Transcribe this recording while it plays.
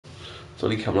It's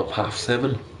only coming up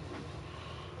 7:30.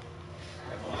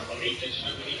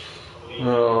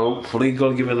 Hopefully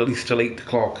gotta give it at least till 8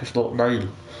 o'clock, if not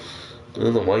 9.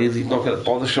 Otherwise he's not gonna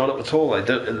bother showing up at all, I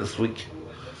doubt it this week.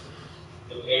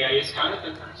 I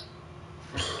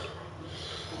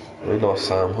know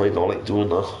Sam, I don't like doing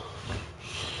that.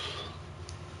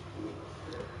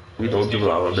 We don't do that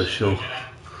on this show.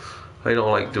 I don't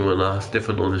like doing that, it's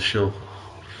different on the show.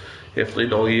 If they're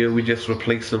not here, we just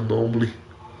replace them normally.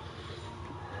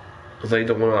 Because I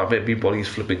don't want to have everybody's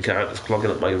flipping characters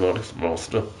clogging up my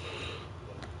roster.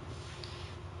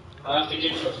 I have to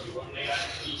give it to people when they got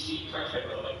PC perfect,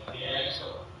 like, yeah,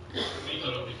 so make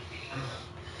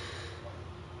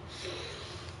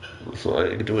it So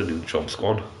I can do a new job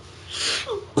squad.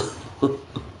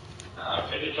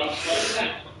 the job squad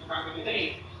back in the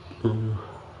day.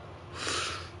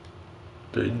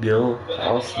 Danielle,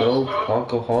 Arsenal,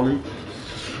 Alcoholic.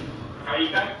 How you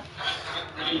back?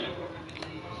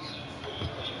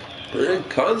 Here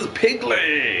comes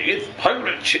Pegleg! It's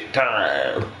pirate shit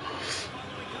time!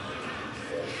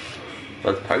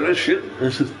 That's pirate shit,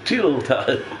 this is TITO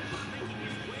time.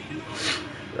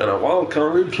 And a wild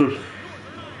card intro.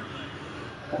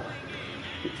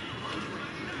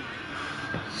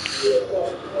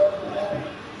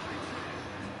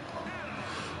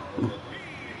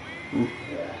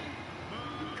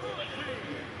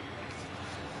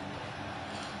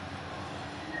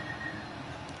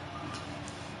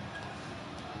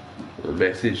 A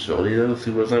message, Johnny, let's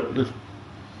see what's happening.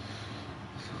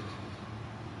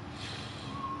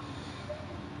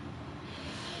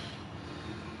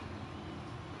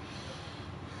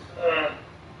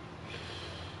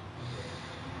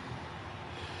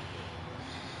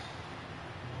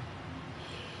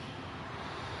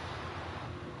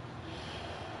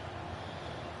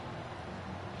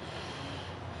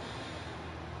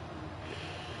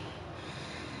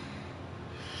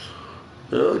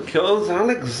 Here comes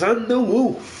Alexander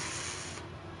Wolf.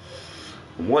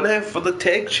 One half for the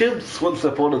tag champs once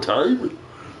upon a time.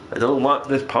 I don't like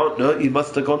this partner, he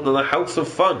must have gone to the House of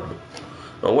Fun.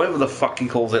 Or whatever the fuck he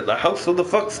calls it, the House of the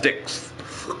Fuck Sticks.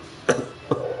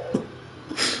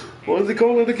 What does he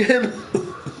call it again?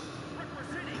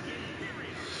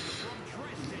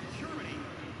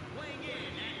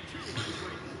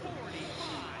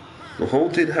 The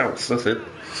Haunted House, that's it.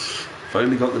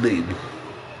 Finally got the name.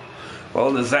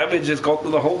 Well, the Savage has got to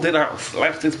the Haunted House,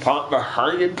 left his partner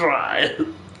high and dry.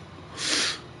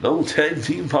 No tag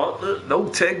team partner, no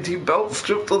tag team belt,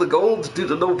 stripped of the gold due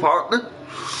to no partner.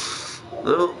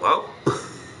 Oh, well.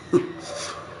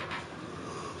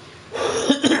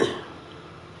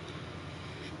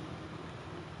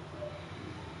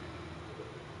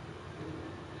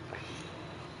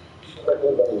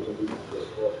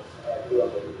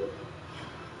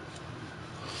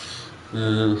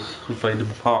 We'll find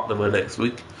him a partner by next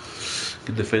week.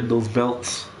 Can defend those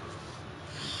belts.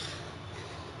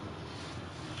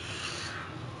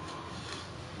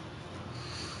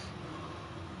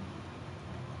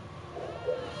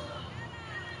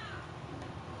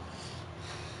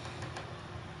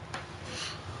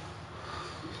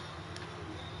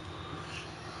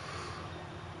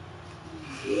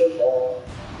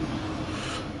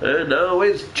 And now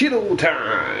it's TITO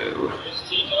time!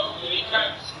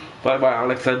 Bye bye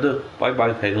Alexander, bye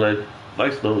bye Pegleg.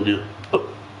 Nice knowing you.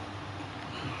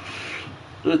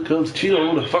 Here comes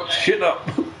TITO to fuck shit up.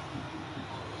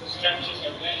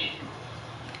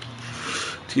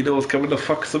 TITO's coming to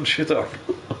fuck some shit up.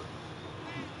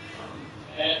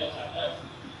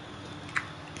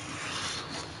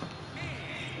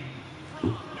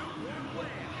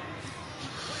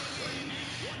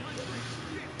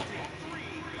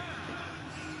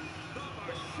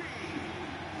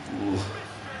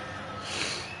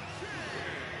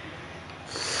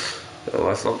 Oh,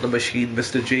 that's not the machine,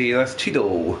 Mr. J, that's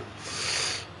TITO.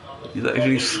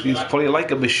 He's probably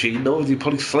like a machine, though, he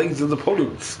probably slays his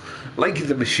opponents. Like he's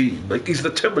a machine, like he's the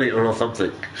Terminator or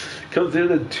something. Comes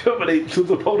in and terminates his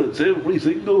opponents every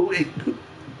single week.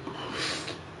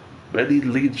 Many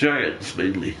lead giants,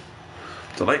 mainly.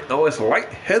 Tonight, though, it's light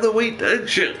heavyweight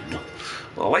action.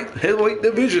 A light heavyweight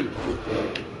division.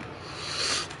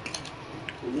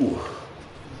 Ooh.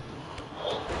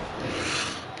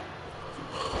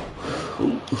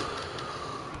 Ooh.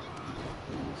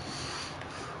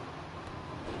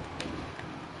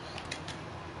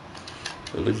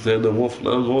 Alexander Wolf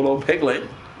now going on Pegleg.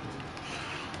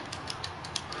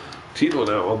 TITO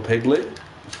now on Pegleg.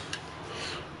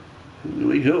 Here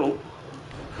we go.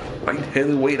 Light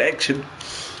heavyweight action.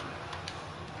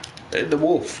 And the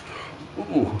Wolf.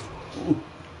 Ooh. Ooh.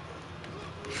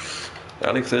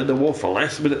 Alexander Wolf, a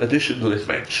last minute addition to this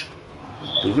match.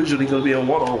 Originally going to be a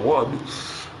one-on-one.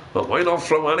 But why not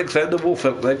throw Alexander Wolf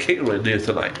out there catering here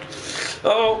tonight?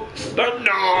 Oh, Stun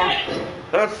Dog!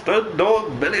 That's Stun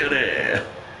Dog Millionaire!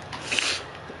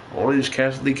 Orange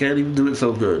Cassidy can't even do it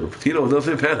so good. Tito does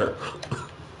it better.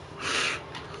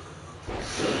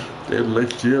 Then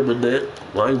left Jim and that.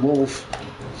 My Wolf.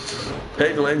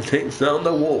 Pegleg takes down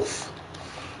the Wolf.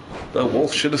 The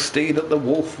Wolf should have stayed at the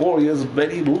Wolf Warriors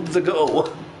many moons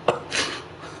ago.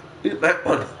 Hit that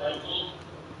one.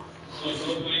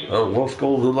 Oh, Wolf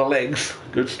goes in the legs.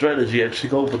 Good strategy, actually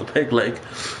go for the Pegleg.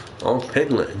 On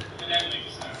Pegleg.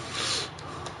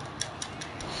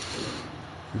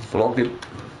 He's blocking.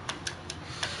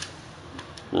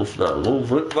 Wolf now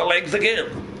over the legs again.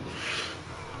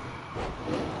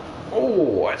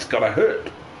 Oh, that's gotta hurt.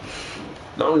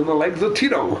 Now in the legs of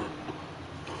Tito.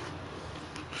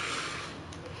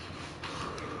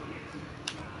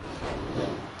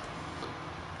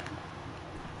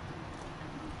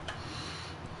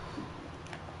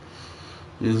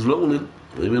 He's rolling.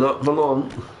 Maybe not for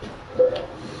long.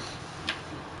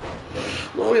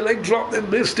 Oh, he leg dropped and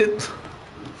missed it.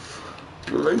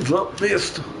 The leg drop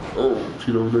missed. Oh,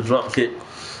 Tito with the drop kick.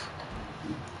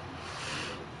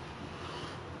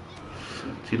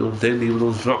 Tito's deadly with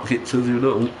those drop kicks, as you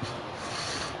know.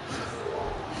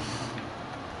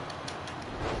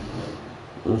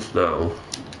 Wolf now.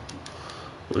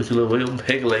 Working away on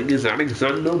Pegleg is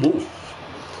Alexander Wolf.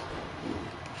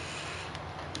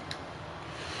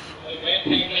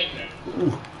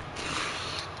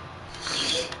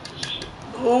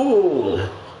 Oh,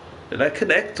 did I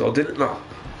connect or did it not?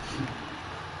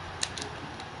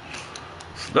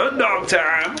 Stun Dog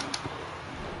time.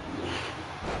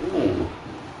 Ooh.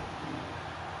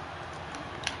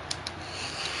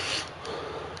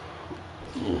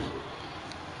 Ooh.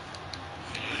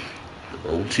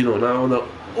 Oh, Tito now on the.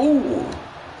 Ooh.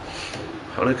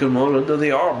 Hurricane more under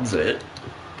the arms there.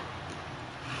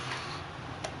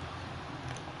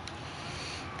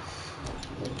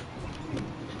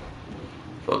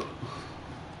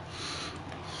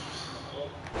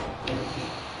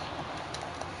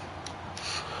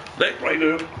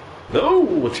 Neckbreaker.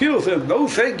 No, Tito says no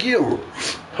thank you.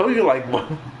 How do you like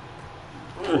one?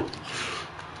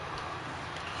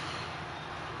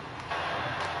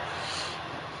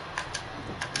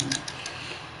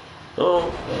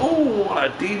 Oh, a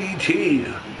DDT.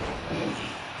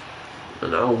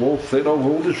 And now Wolf said I'll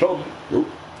hold his up. Oh,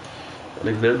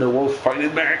 Alexander Wolf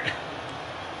fighting back.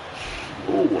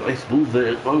 Oh, nice move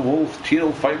there. My Wolf,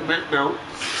 Tito fighting back now.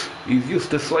 He's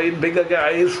used to slaying bigger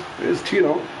guys. There's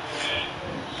Tito.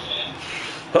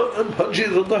 And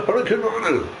punches on the Hurricane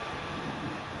Runner.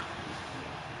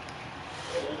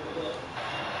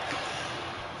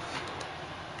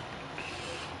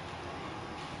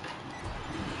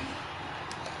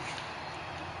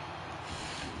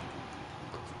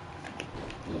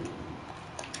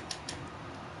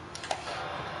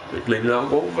 Pegleg now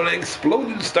going for an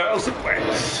exploding style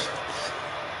suplex.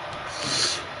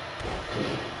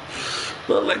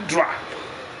 The leg drop.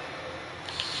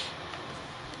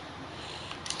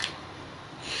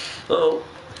 Oh,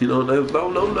 you know, there's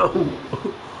no.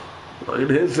 Right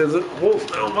here says it.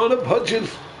 Wolf now on the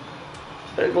punches.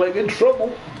 Pegleg in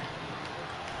trouble.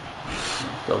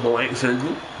 Double axe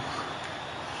angle.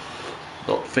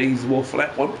 Not phase Wolf for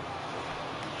that one.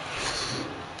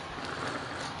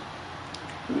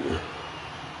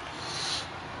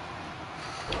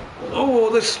 Oh,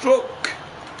 the stroke.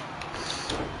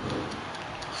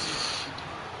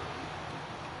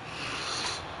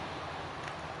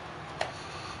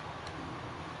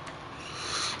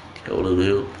 Hold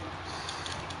here.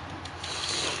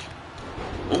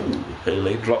 Oh,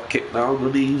 Pegleg drop kick down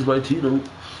the knees by Tito.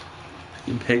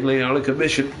 And Pegleg out of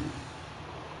commission.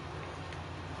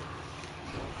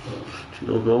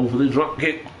 Tito going for the drop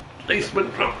kick.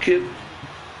 Basement drop kick.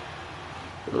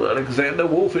 Alexander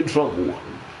Wolf in trouble.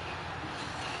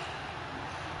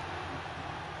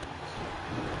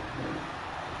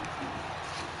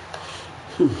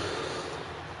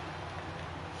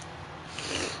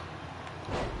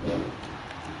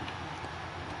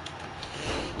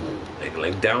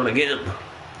 Pegleg down again.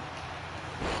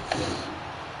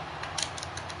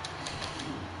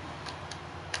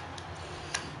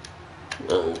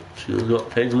 Oh, she's got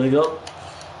Pegleg up.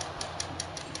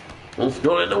 Wolf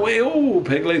got in the way. Oh,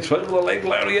 Pegleg's trying the leg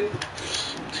lariat.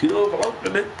 Tito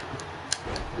blocking it.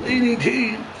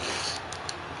 DDT.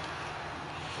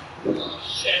 Oh,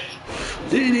 shit.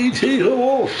 DDT to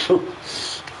Wolf.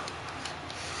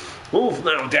 Wolf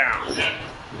now down.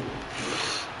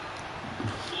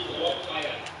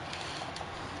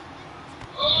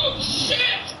 Oh, shit.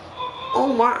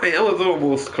 Oh my, I was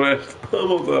almost crashed.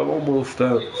 Almost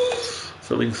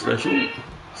something special.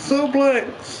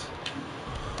 Suplex.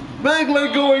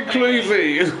 Pegleg going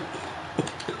crazy.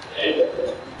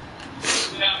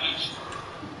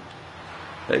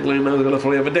 Pegleg now gonna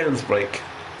probably have a dance break.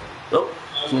 Oh,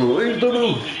 so he's done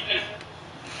it.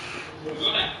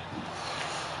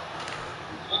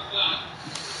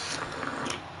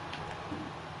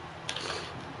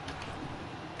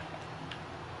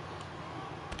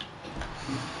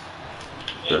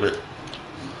 Damn it.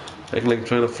 Pegleg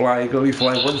trying to fly, can only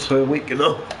fly once per week, you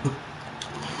know.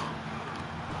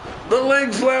 The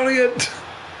legs lariat.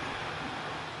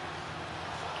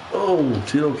 Oh,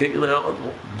 Tito kicking out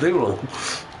on 0.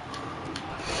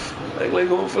 Pegleg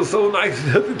going for so nice,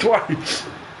 he does it twice.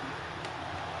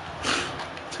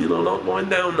 Tito not going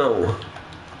down though.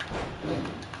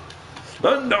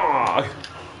 Stun dog.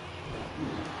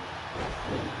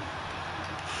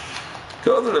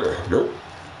 Cover. Nope.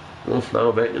 Wolf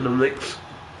now back in the mix.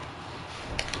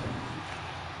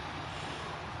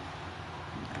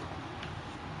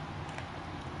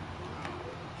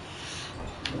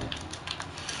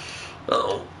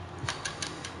 Uh-oh.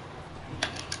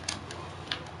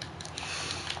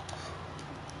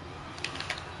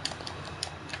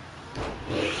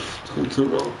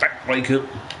 Backbreaker.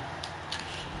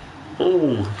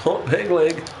 Oh, hot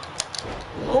Pegleg.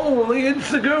 Oh, the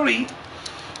insecurity.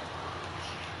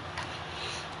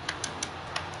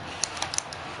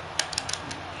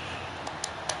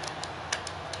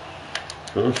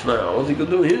 What's now? What's he gonna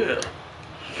do here?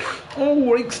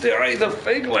 Oh, rakes the eyes of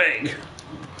Pegleg.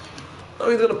 Now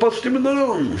he's gonna bust him in the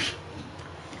nose.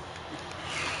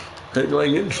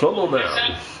 Pegleg in trouble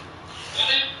now.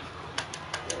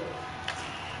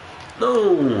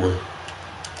 No.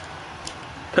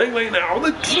 Pegleg now,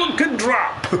 the drunken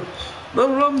drop. The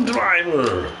rum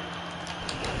driver.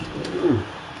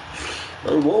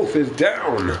 The Wolf is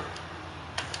down.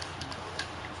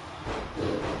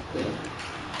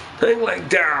 Pegleg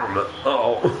down.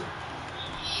 Oh.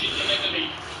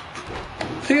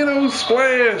 TITO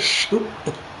splash.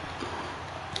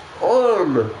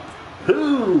 1,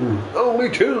 2, only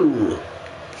 2.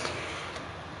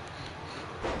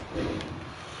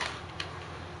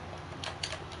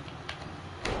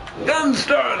 Gun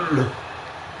stun.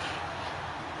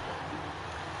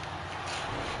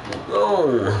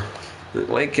 Oh,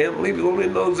 Pegleg can't believe he's going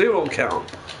into a 0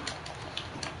 count.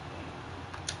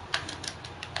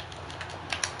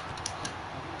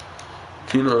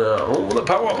 Tito now, oh, the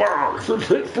power bomb.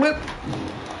 Flip.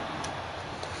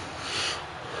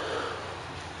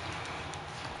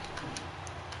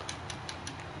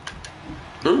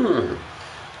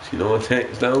 Tito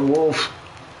attacks down Wolf.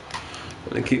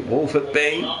 Gonna keep Wolf at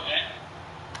bay.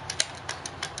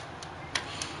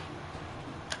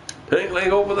 Pegleg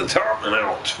over the top and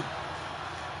out.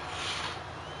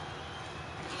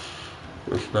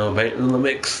 It's now back in the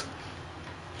mix.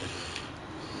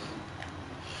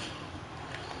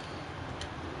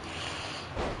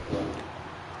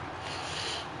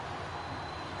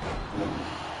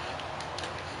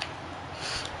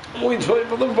 Oh, he's waiting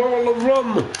for the ball of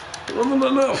rum. Wasn't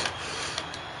enough.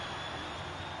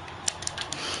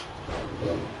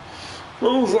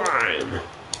 Bullseye.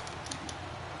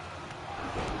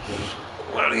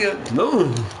 Lariat,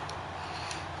 no.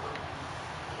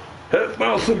 Head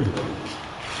Nelson.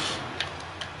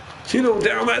 Tito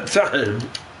down that time.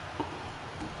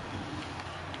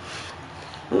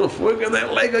 Wolf working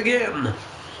that leg again.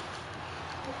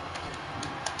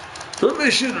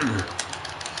 Submission.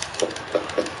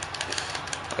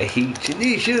 I hate you,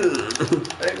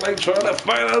 Nisha. Act like trying to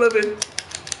fight out of it.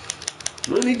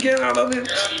 When he get out of it,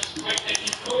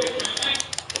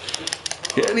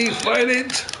 can he fight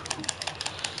it?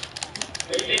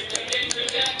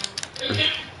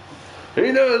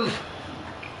 He does.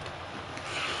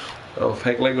 Oh,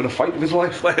 Pegleg gonna fight with his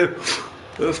life there.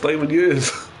 First time in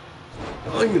years.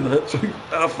 I think that's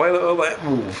a fight out of that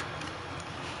move.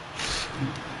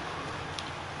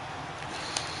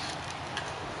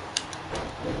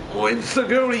 Oh, it's the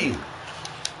goalie.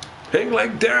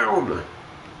 Pegleg down.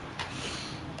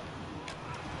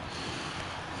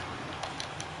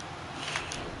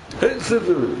 Head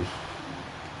scissors.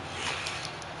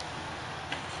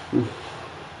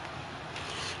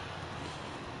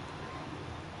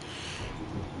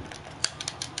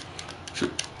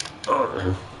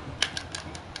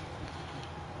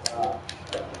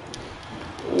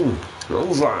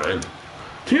 No sign.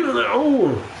 Tito now.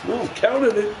 Oh, Wolf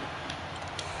counted it.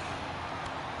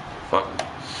 Fuck.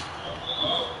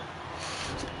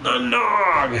 The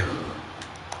nog.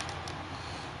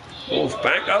 Wolf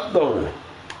back up though.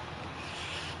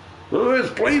 Oh, it's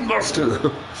Blade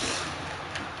Buster.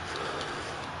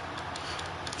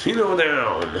 TITO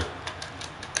down.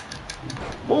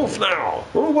 Wolf now.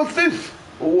 Oh, what's this?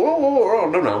 Oh,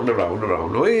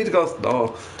 no. He's got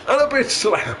no. And a bitch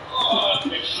slap.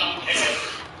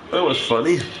 That was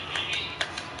funny.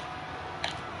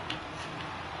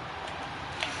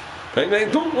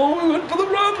 Pegleg don't go, we went for the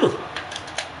run.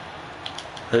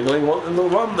 Pegleg wanted the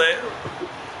run there.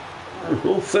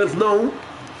 Wolf says no.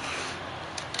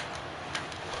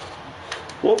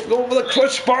 Wolf going for the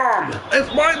clutch bomb.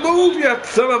 It's my move, you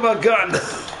son of a gun.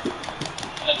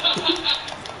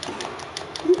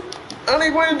 And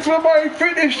he went for my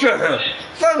finisher.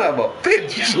 Son of a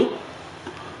bitch.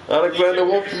 Alexander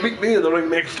Wolf beat me in the ring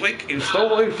next week. He stole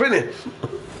my finish.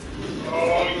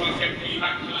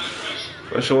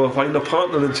 I shall find a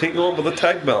partner and take over the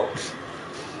tag belts.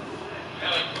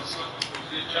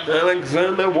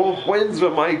 Alexander Wolf wins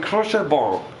with my crusher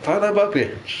bomb. Son of a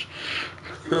bitch.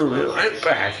 Right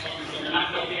back.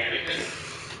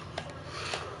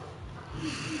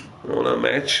 Well, that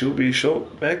match will be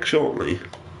back shortly.